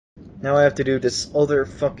Now I have to do this other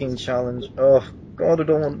fucking challenge. Oh god, I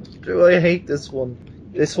don't want to do. I hate this one.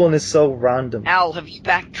 This one is so random. Al, have you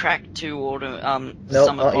backtracked to No,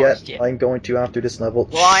 Summer not Forest yet. I'm going to after this level.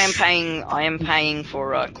 Well, I am paying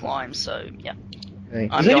for climb, so yeah. Okay.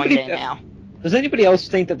 I'm going there now. Does anybody else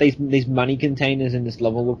think that these money containers in this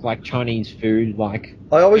level look like Chinese food? Like,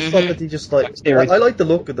 I always thought that they just like. Like I like the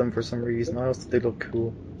look of them for some reason. I always thought they look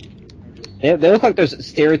cool. they look like those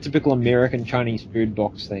stereotypical American Chinese food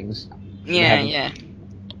box things. Yeah.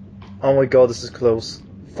 Oh my god, this is close.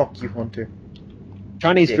 Fuck you, Hunter.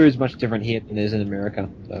 Chinese Yeah. food is much different here than it is in America.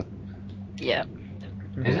 So. Yeah.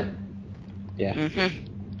 Is it? Yeah.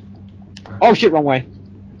 Oh shit, wrong way.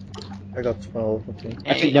 I got 12. Okay.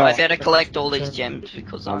 Actually, no. I better collect all these gems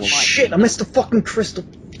because I'm like... Shit, I missed the fucking crystal.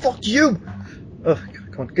 Fuck you! Ugh,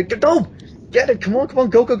 come on, go! Get it, come on,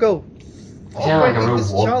 go! Oh, I hate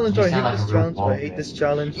this challenge, I hate this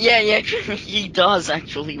challenge. Yeah, he does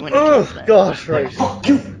actually when he does that. God, right. Fuck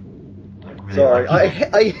you! Sorry, I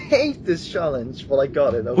hate this challenge, but I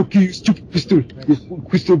got it. Okay. Fuck you, stupid crystal!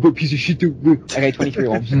 Crystal, but piece of shit. Okay, 23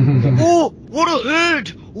 orbs. Oh, what a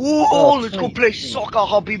head! Oh, let's go play soccer,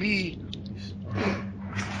 habibi!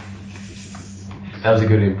 That was a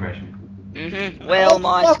good impression. Well,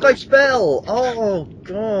 fuck, I fell! Oh,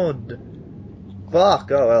 God.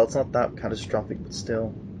 Fuck, oh well, it's not that catastrophic, but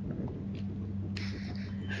still.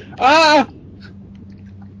 Ah!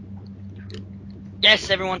 Yes,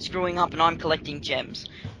 everyone's screwing up and I'm collecting gems.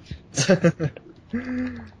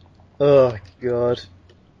 Oh, God.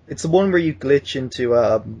 It's the one where you glitch into,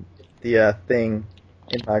 the, thing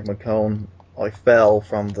in Magma Cone. I fell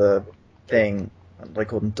from the thing, and I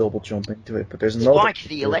couldn't double jump into it, but there's another... Like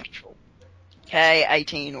the electral. Okay,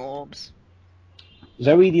 18 orbs.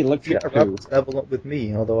 Zoe the electric poo. Level up with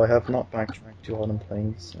me, although I have not backtracked to Autumn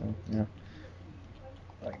Plains, so, yeah.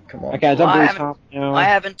 Right, come on. Okay, I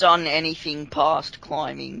haven't done anything past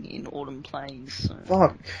climbing in Autumn Plains, so...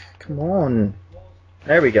 Fuck, come on.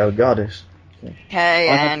 There we go, got it. Okay,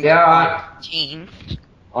 and... Yeah. 19.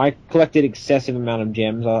 I collected excessive amount of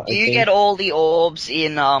gems. Do you get all the orbs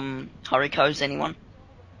in, Hariko's, anyone?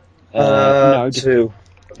 No, just 2.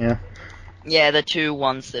 Yeah. Yeah, the 2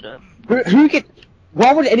 ones that are... Who get...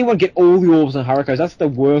 Why would anyone get all the orbs in Hariko's? That's the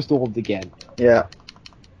worst orb to get. Yeah.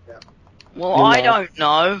 Well, You I know. don't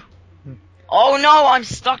know. Oh no, I'm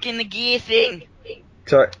stuck in the gear thing!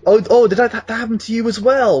 Sorry. Oh, did that happen to you as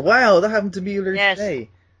well? Wow, that happened to me earlier Yes. today.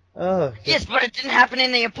 Oh. Yes, but it didn't happen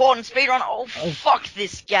in the important speedrun. Oh, fuck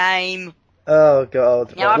this game. Oh,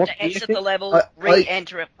 God. Now I have What to gear exit thing? the level,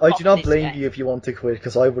 re-enter it. I Fuck do not this blame game. you if you want to quit,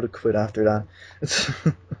 because I would have quit after that.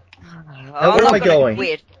 I'm where am not I gonna going?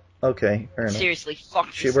 Quit. Okay, fair enough. Seriously,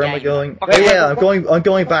 fuck Shit, this where am I game. going? Fuck Oh it. yeah, I'm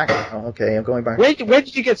going back. Oh, okay, I'm going back. Where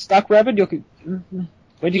did you get stuck, Rabbit?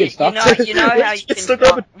 Where'd you get stuck? You know how you can Stuck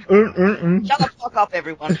jump. up in- Shut the fuck up,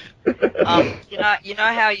 everyone. You know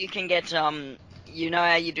how you can get you know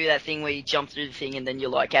how you do that thing where you jump through the thing and then you're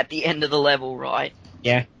like at the end of the level, right?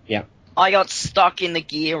 Yeah. I got stuck in the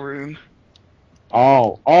gear room.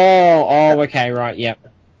 Oh, okay, right, yep.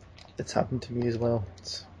 It's happened to me as well.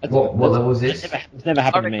 What level was this? It's never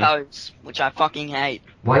happened to me. Hariko's, which I fucking hate.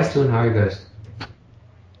 Why are you still in Hariko's?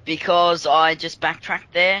 Because I just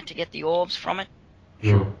backtracked there to get the orbs from it.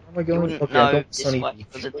 No. Where am I You going? wouldn't Okay, I'm know going to this Sunny way Beach.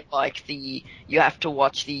 because it's like you have to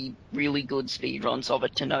watch the really good speedruns of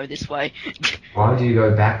it to know this way. Why do you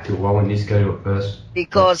go back to it? Why wouldn't you just go to it first?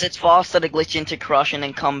 Because it's faster to glitch into Crush and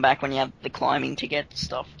then come back when you have the climbing to get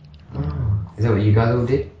stuff. Is that what you guys all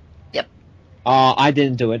did? I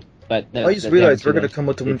didn't do it, but... I just realized we're going to come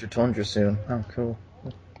up to Winter Tundra soon. Oh, cool.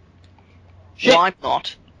 Shit. Well, I'm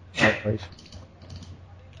not. Oh, right.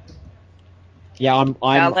 Yeah, I'm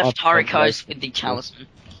I left I'm- Hariko's with the Talisman.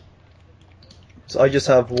 So I just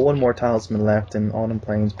have one more talisman left in Autumn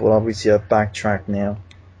Plains, but obviously I've backtracked now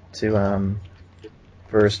to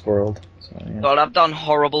First World. So yeah. God, I've done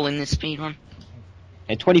horrible in this speedrun.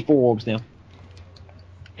 And 24 orbs now.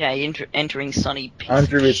 Yeah, entering Sunny piece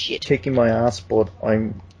Andrew of is shit. kicking my ass, but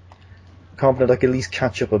I'm confident I can at least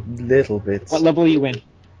catch up a little bit. What level are you in?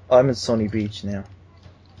 I'm in Sunny Beach now.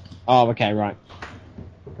 Oh, okay, right.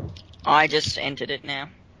 I just entered it now.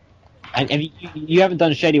 And have you haven't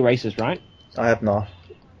done Shady Races, right? I have not.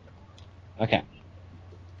 Okay.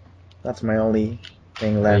 That's my only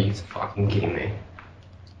thing Are you left. fucking kidding me?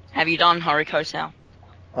 Have you done Hariko, Sal?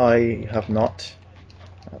 I have not.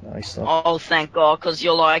 I suck. Oh, thank God, because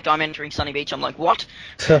you're like, I'm entering Sunny Beach. I'm like, what?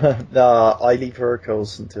 Nah, I leave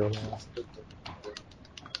Hurricos until last.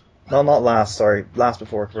 No, not last, sorry. Last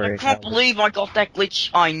before I Korea. can't believe I got that glitch.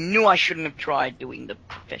 I knew I shouldn't have tried doing the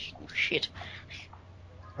professional shit.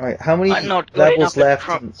 Alright, how many I'm not good levels enough at left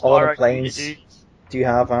Trump in Autumn Spyro Plains? to do. do you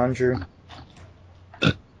have, Andrew?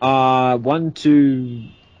 1, 2,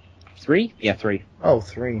 3? Yeah, 3. Oh,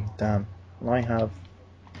 3. Damn. Well, I have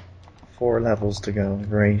 4 levels to go.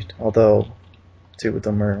 Great. Although 2 of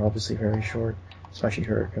them are obviously very short, especially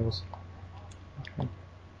Heracles.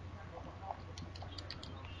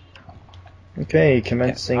 Okay,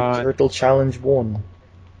 commencing Turtle Challenge 1.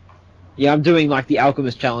 Yeah, I'm doing like the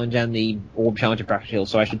Alchemist Challenge and the Orb Challenge in Practical,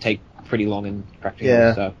 so I should take pretty long in Practical.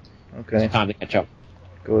 Yeah. So Okay. it's time to catch up.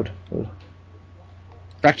 Good. Good.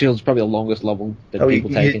 Practical is probably the longest level that Oh,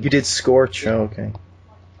 people take. you did Scorch. Oh, okay.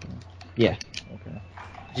 Yeah. Okay.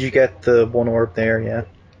 Did you get the 1 orb there? Yeah.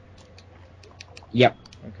 Yep.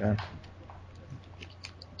 Okay.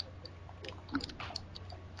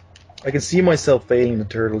 I can see myself failing the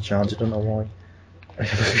turtle challenge. I don't know why. I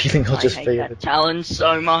have a feeling I'll just I hate fail that it. challenge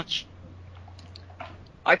so much.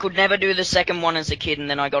 I could never do the second one as a kid, and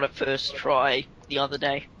then I got it first try the other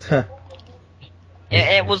day.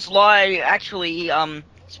 It was like, actually,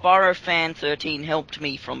 Spyro helped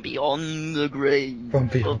me from beyond the grave From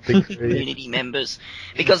beyond of the grave. community members.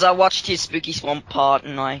 Because I watched his Spooky Swamp part,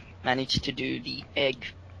 and I managed to do the egg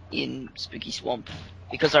in Spooky Swamp.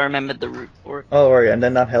 Because I remembered the route for it. Oh, right, and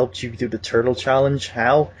then that helped you do the turtle challenge?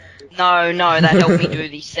 How? No, that helped me do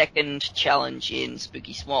the second challenge in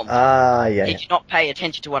Spooky Swamp. Ah, yeah. Did you not pay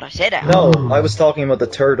attention to what I said, Al? No, I was talking about the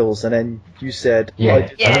turtles, and then you said... Yeah,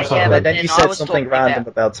 and then you said I was something talking random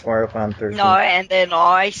about Spyro Fan 13. No, and then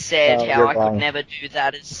I said No, how you're I wrong. could never do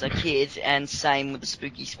that as a kid, and same with the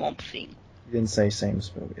Spooky Swamp thing. You didn't say same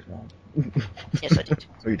spooky as well. Yes, I did.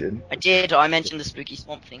 Oh, you didn't? I did, I mentioned the Spooky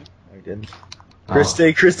Swamp thing. No, you didn't. Oh.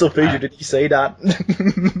 Crystal Fissure, did you say that?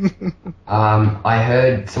 I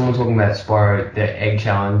heard someone talking about Spyro, the egg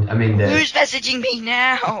challenge. I mean, Who's messaging me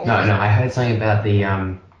now? No, I heard something about the,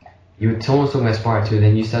 someone was talking about Spyro 2,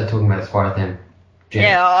 then you started talking about Spyro 10.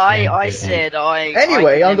 Yeah, I said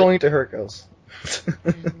Anyway, I'm going to Hercos.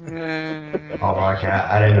 Oh, okay,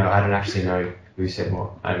 I don't know, I don't actually know who said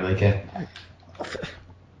what. I don't really care.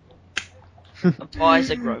 Advise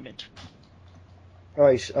agreement.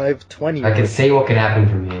 Right, I have 20. I can see what can happen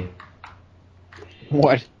from here.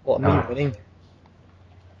 What? What, me winning?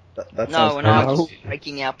 That No, sounds and I nice. was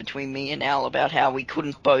breaking out between me and Al about how we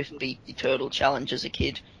couldn't both beat the Turtle Challenge as a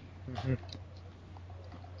kid. Mhm.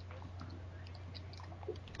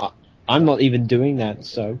 I'm not even doing that,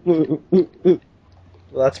 so. Well,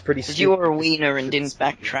 that's pretty Because stupid. you were a wiener and didn't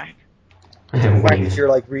backtrack. The fact that you're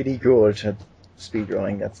like really good at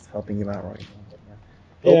speedrunning, that's helping you out right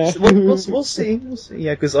now. Yeah. We'll see.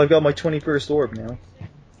 Yeah, because I've got my 21st orb now.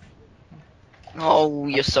 Oh,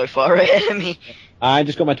 you're so far ahead of me. I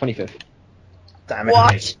just got my 25th. Damn it.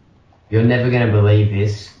 What? You're never gonna believe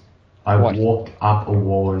this. I What? walked up a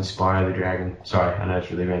wall in Spyro the Dragon. Sorry, I know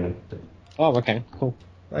it's really random. But Oh, okay, cool.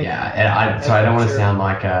 Thank yeah, and so I don't want to Sure. sound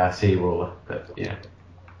like a city ruler, but yeah.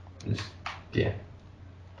 Yeah.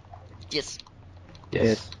 Yes.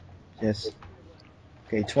 Yes. Yes.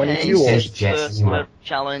 Okay, And 22 says orbs. Jess, first anyway. level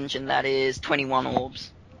challenge, and that is 21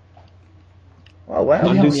 orbs. Oh, wow.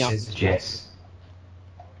 I'm Who doing else the says Jess?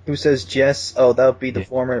 Who says Jess? Oh, that would be the Yeah.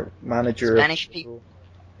 former manager. Spanish people.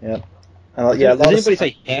 Yeah. And, yeah, a Does lot anybody of,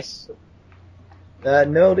 say yes?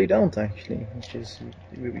 no, they don't actually, which is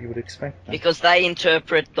you would expect. That. Because they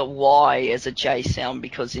interpret the Y as a J sound,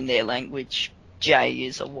 because in their language, J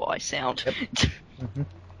is a Y sound. Mhm.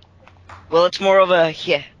 Well, it's more of a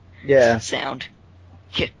Yeah. sound.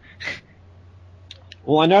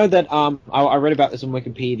 Well, I know that I read about this on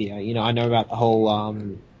Wikipedia. You know, I know about the whole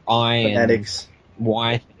I and Phonetics.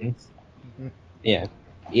 Y thing. Mhm.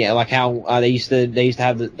 Yeah, like how they used to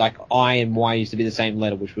have the, like I and Y used to be the same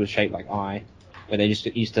letter, which was shaped like I, where they just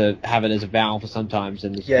used to have it as a vowel for sometimes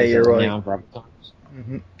and Yeah, as you're a right. noun for other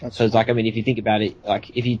times. That's So it's like, I mean, if you think about it,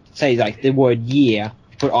 like if you say like the word year,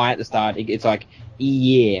 put I at the start, it's like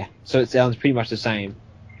year, so it sounds pretty much the same.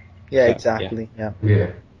 yeah, So, exactly. Yeah.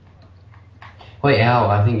 Yeah. Wait, Al,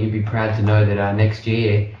 I think you'd be proud to know that next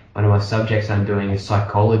year, one of my subjects I'm doing is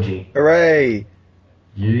psychology. Hooray!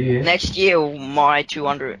 Yeah. Next year, my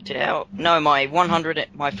 200 hour, no, my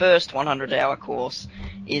first 100 hour course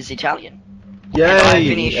is Italian. I Yay!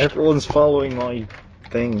 finished- Everyone's following my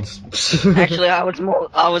things. Actually, I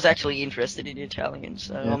was actually interested in Italian,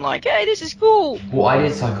 so Yeah. I'm like, hey, this is cool. Well, I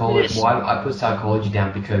did psychology. Yes. Well, I put psychology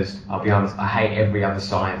down because, I'll be honest, I hate every other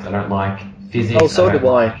science. I don't like physics. Oh, so don't do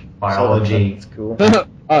I. like biology. That's cool.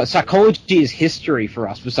 Psychology is history for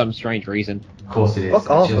us for some strange reason. Of course it is. Fuck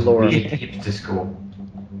off, It's just Laura. weird hipster school.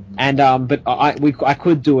 And but I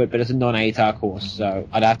could do it, but it's a non-ATAR course, so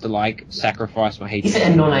I'd have to like sacrifice my Is HT.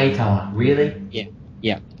 it a non-ATAR? Really?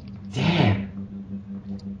 Yeah. Damn.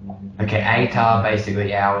 Okay, ATAR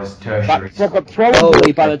basically ours, tertiary. But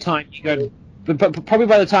probably by okay. the time you go, but probably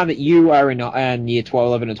by the time that you are in year 12,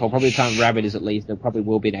 11, and 12, probably the time Rabbit is at least, there probably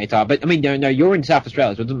will be an ATAR. But I mean, no, you're in South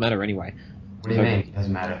Australia, so it doesn't matter anyway. What do you mean? It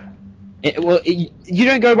doesn't matter. You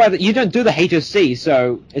don't go by you don't do the HSC,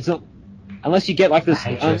 so it's not unless you get like this.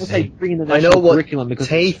 HSC. Unless they bring in the I know national what curriculum because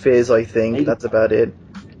TAFE is, I think. That's about it.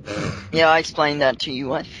 Yeah, I explained that to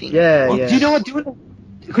you, I think. Yeah, Well, yeah. do you know what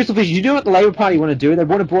Crystal Fish? Do you know what the Labor Party want to do? They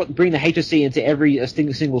want to bring the HSC into every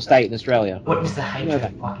single state in Australia. What is the You know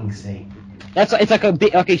that. fucking C? It's like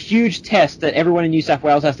a huge test that everyone in New South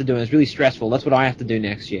Wales has to do, and it's really stressful. That's what I have to do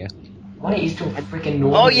next year. Why don't you still freaking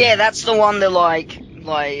normal? Oh yeah, that's the one that like,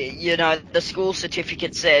 you know, the school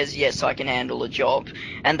certificate says, yes, I can handle a job.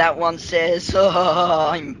 And that one says,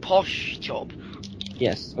 I'm posh job.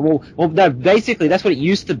 Yes. Well, no. Basically, that's what it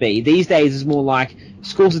used to be. These days, it's more like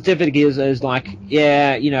school certificate is like,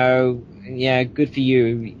 yeah, you know, yeah, good for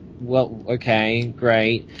you. Well, okay,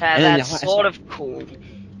 great. And then That's sort of cool.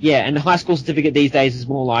 Yeah, and the high school certificate these days is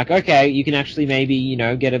more like, okay, you can actually maybe, you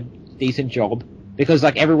know, get a decent job. Because,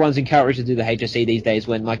 like, everyone's encouraged to do the HSC these days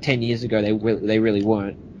when, like, 10 years ago they really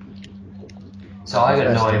weren't. So I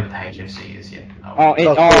got no idea what the HFC is yet.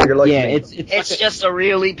 You're like yeah, me. it's Just a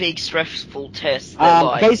really big stressful test. That,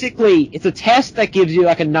 like, basically, it's a test that gives you,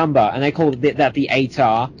 like, a number, and they call that the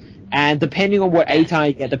ATAR. And depending on what ATAR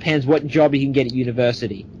you get, depends what job you can get at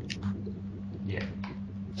university. Yeah.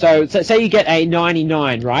 So say you get a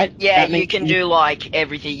 99, right? yeah, That you means can do like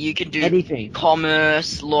everything. You can do anything.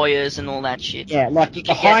 commerce, lawyers, and all that shit. Yeah, like You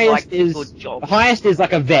the can get, highest like, is good jobs. the highest is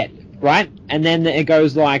like a vet, right? And then it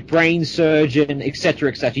goes like brain surgeon, etc.,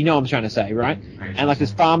 etc. You know what I'm trying to say, right? And like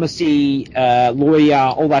there's pharmacy, lawyer,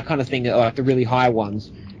 all that kind of thing, are like the really high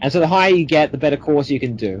ones. And so the higher you get, the better course you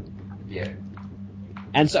can do. Yeah.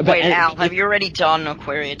 And so, Wait, Al, have you already done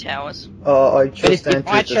Aquaria Towers? I if just I entered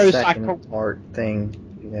the chose second psycho- part thing.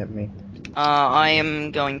 You get me? I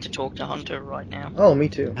am going to talk to Hunter right now. Oh, me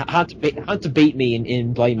too. Hunter beat me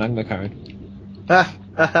in Bloody Magma Cone Ha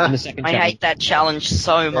ha in the ha. second I challenge. hate that challenge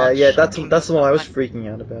so much. Yeah, that's the one I was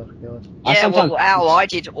freaking out about. God. I Yeah, sometimes- well, Al, I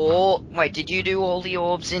did all. Wait, did you do all the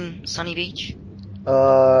orbs in Sunny Beach?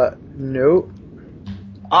 No.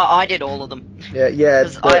 I did all of them. Yeah.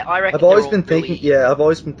 'Cause I reckon I've always they're been all thinking. really- Yeah, I've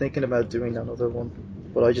always been thinking about doing that other one,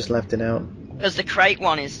 but I just left it out. Because the crate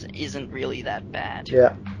one isn't really that bad.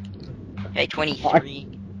 Yeah. Okay, 23.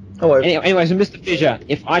 Oh, Anyway, so Mr. Fisher,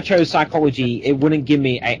 if I chose psychology, it wouldn't give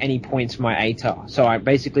me any points for my ATAR. So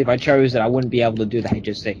if I chose it, I wouldn't be able to do the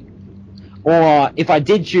HSC. Or if I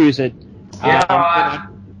did choose it, I'd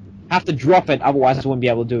have to drop it. Otherwise, I wouldn't be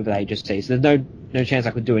able to do it with the HSC. So there's no chance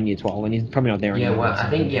I could do it in year 12, and he's probably not there Yeah, anymore.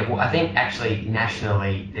 well, I think actually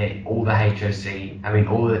nationally, all the HOC,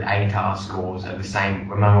 all the ATAR scores are the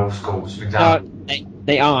same among all schools. For example,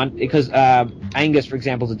 They aren't, because Angus, for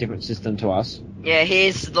example, is a different system to us. Yeah,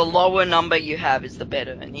 here's the lower number you have is the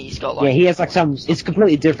better, and he's got like. Yeah, he has like it's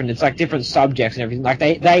completely different. It's like different subjects and everything. Like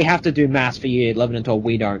they have to do maths for year 11 and 12.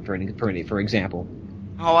 We don't, for example.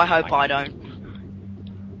 Oh, I hope I don't.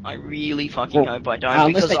 I really fucking hope I don't,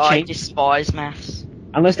 unless because they I change- despise maths.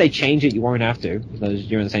 Unless they change it, you won't have to, because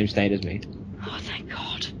you're in the same state as me. Oh, thank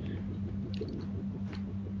God.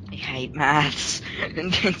 I hate maths.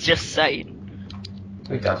 Just saying.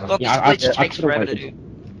 who doesn't? Look, Yeah, I- this glitch I takes could've forever to waited.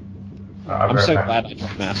 do. I'm so glad I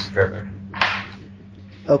took maths.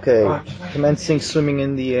 okay. Commencing swimming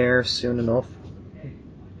in the air soon enough.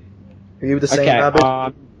 Are you the same Okay,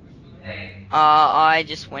 rabbit? I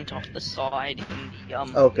just went off the side in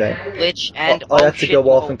the Okay. glitch, and I have to shit, go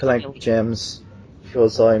off oh, and collect gems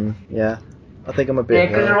because I think I'm a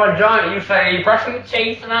bit. what John, you say brushing the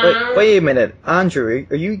teeth Wait a minute, Andrew,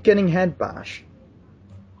 are you getting head bash?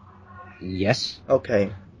 Yes.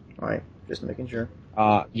 Okay, alright, just making sure.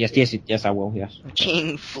 Yes, I will. Yes.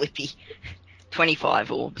 King Flippy.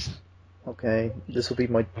 25 orbs. Okay, this will be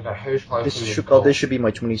my. Who's This should be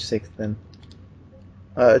my 26th then.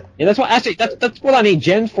 Yeah, that's what I need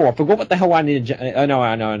gems for. I forgot what the hell I needed. Oh no,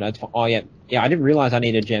 it's fine. Oh yeah, I didn't realize I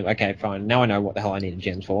needed gem. Okay, fine. Now I know what the hell I needed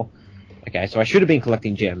gems for. Okay, so I should have been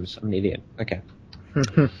collecting gems. I'm an idiot. Okay.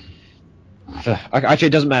 Actually,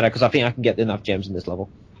 it doesn't matter because I think I can get enough gems in this level.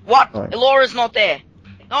 What? Right. Elora's not there.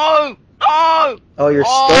 No! No! Oh, you're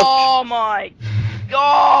Oh my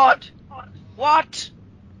God! What?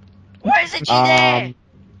 Why isn't she there?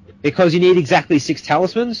 Because you need exactly 6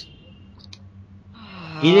 talismans.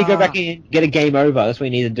 You need to go back and get a game over. That's what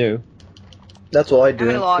you need to do. That's what I How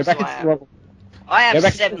many do. Go lives do back I into have? level. I go have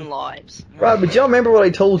back 7 lives. Right, but do you remember what I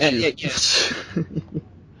told you? Yeah.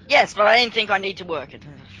 Yes, but I didn't think I need to work it.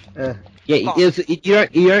 Yeah,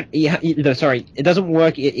 Yeah, no, sorry, it doesn't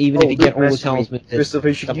work even if you get all the talismans.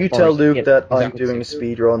 Christopher, should you Double tell forest. Luke Yeah, that I'm exactly. doing a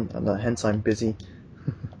speed run and hence I'm busy?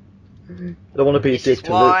 I don't want to be a This dick is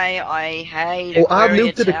to Luke. why I hate Oh, add Aquaria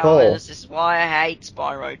Luke to the call. Towers. This is why I hate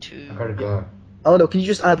Spyro 2. I gotta go. Oh no, can you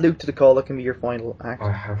just add Luke to the call? That can be your final act.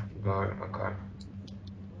 I have to go. Okay.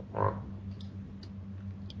 Alright.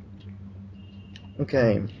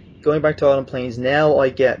 Okay, going back to Autumn Plains, now I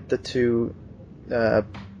get the 2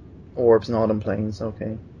 orbs in Autumn Plains,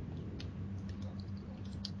 okay.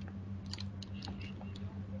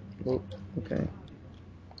 Oh, okay.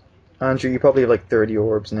 Andrew, you probably have like 30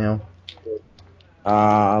 orbs now.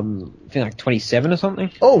 I think like 27 or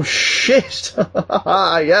something. Oh shit!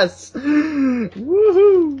 Yes!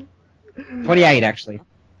 Woohoo! 28 actually.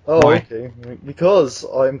 Oh, Why? okay. Because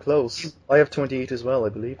I'm close. I have 28 as well, I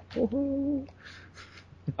believe. Woohoo!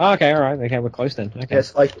 Oh, okay, alright, okay, we're close then. Okay.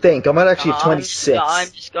 Yes, I think. I might actually have 26. I'm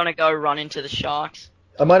just gonna go run into the sharks.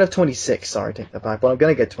 I might have 26, sorry, take that back. But I'm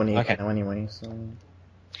gonna get 28 Okay. now anyway, so...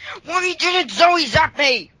 Why did it Zoe zap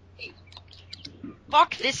me?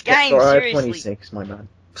 Fuck this Yeah, game, sorry, I have seriously. 26, my bad.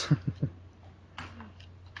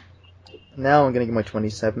 Now I'm gonna get my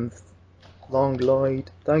 27th. Long glide,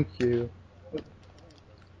 thank you.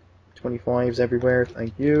 25s everywhere,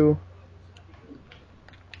 thank you.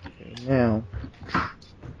 Okay, now...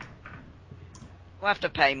 We'll have to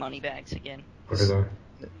pay money bags again. Gotta go.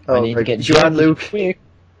 Oh, I need to okay, get did you add gems Luke? quick.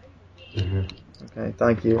 Okay,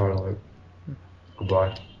 thank you. Alright, Luke.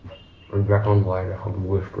 Goodbye. I'll be back on later. I'll be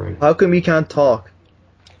whispering. How come you can't talk?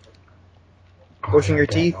 Brushing your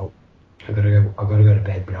I teeth? gotta go to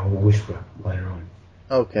bed, but I will whisper later on.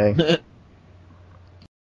 Okay.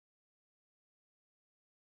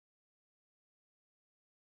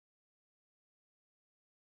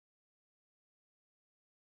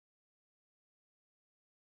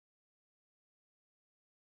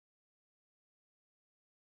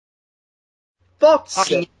 Fuck's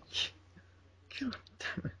Fucking sake! God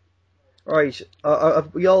damn it. Right,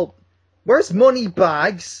 we all... Where's money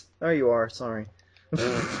bags? There you are, sorry.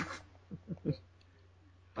 hold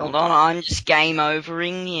on, I'm just game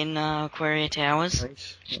overing in Aquaria Towers.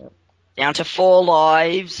 Right, yeah. Down to 4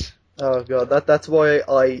 lives. Oh god, that's why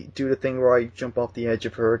I do the thing where I jump off the edge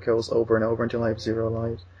of Hurricanes over and over until I have 0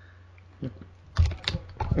 lives.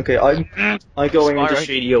 Okay, I'm going into Spyro.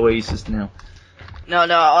 Shady Oasis now. No,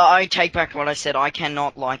 I take back what I said. I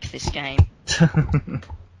cannot like this game.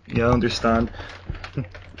 Yeah, I understand.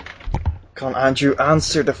 Come on, Andrew,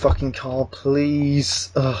 answer the fucking call,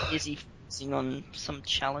 please. Ugh. Is he focusing on some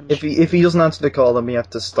challenge? If he doesn't answer the call, then we have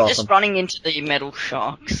to stop Just him. running into the metal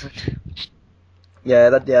sharks. Yeah,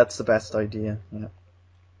 that's the best idea. Yeah.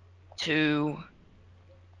 2.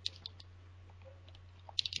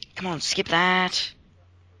 Come on, skip that.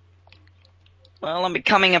 Well, I'm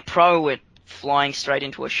becoming a pro at flying straight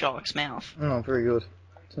into a shark's mouth. Oh, very good.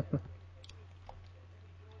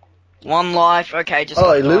 1 life, okay, just... Oh,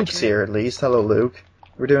 gotta Luke's dodge here at least. Hello, Luke.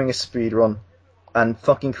 We're doing a speed run, and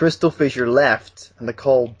fucking Crystal Fissure left, and the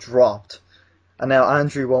call dropped, and now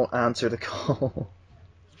Andrew won't answer the call.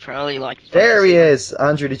 Probably like... There he is.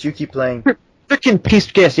 Andrew, did you keep playing? Freaking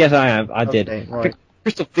piece. Yes, I have. I did. Okay, right.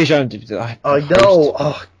 Crystal Fish. I know.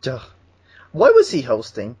 Oh, duh. Why was he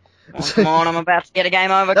hosting? Come on, I'm about to get a game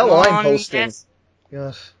over. No, Come on, I'm hosting. Yes.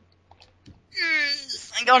 God.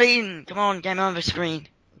 Yes, I got in. Come on, game over screen.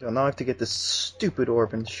 Now I have to get this stupid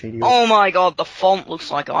orb in Shady Oh my god, the font looks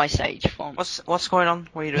like Ice Age font. What's going on?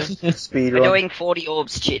 What are you doing? speed We're run. doing 40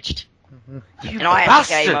 orbs chitched. You And I had to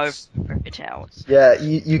game over bastards! for towers. Yeah,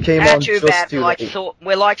 you came Not on too just bad, too like late.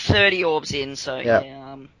 we're like 30 orbs in, so Yeah.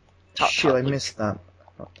 yeah. Shit, I missed that.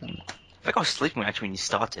 Oh, damn it. I think I was sleeping actually when you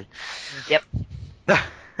started. Yep.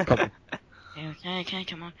 Probably. Okay,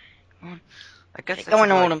 come on. I guess Keep that's going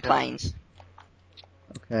like, on in planes.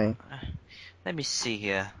 Okay. Let me see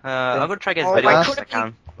here. I'm gonna try to get Oh, as many I as could've I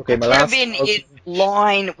can. Okay, my Could have last. been in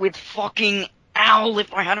line with fucking Owl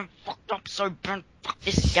if I hadn't fucked up so bad. Fuck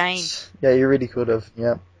this game. Yeah, you really could have.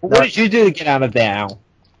 Yeah. What did you do to get out of there, Al?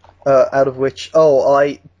 Out of which,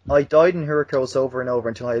 I died in Hurricanes over and over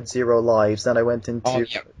until I had 0 lives. Then I went into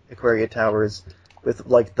Aquaria Towers with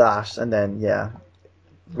like that, and then yeah,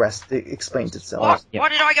 rest it explains itself. What? Yeah. Why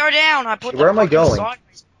did I go down? I put Where the am I fucking going?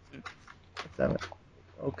 sideways- Damn it.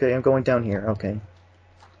 Okay, I'm going down here. Okay.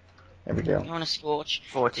 There we go. You want to scorch?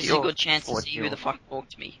 40 This is a or good chance to 40 see who or- the fuck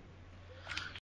talked to me.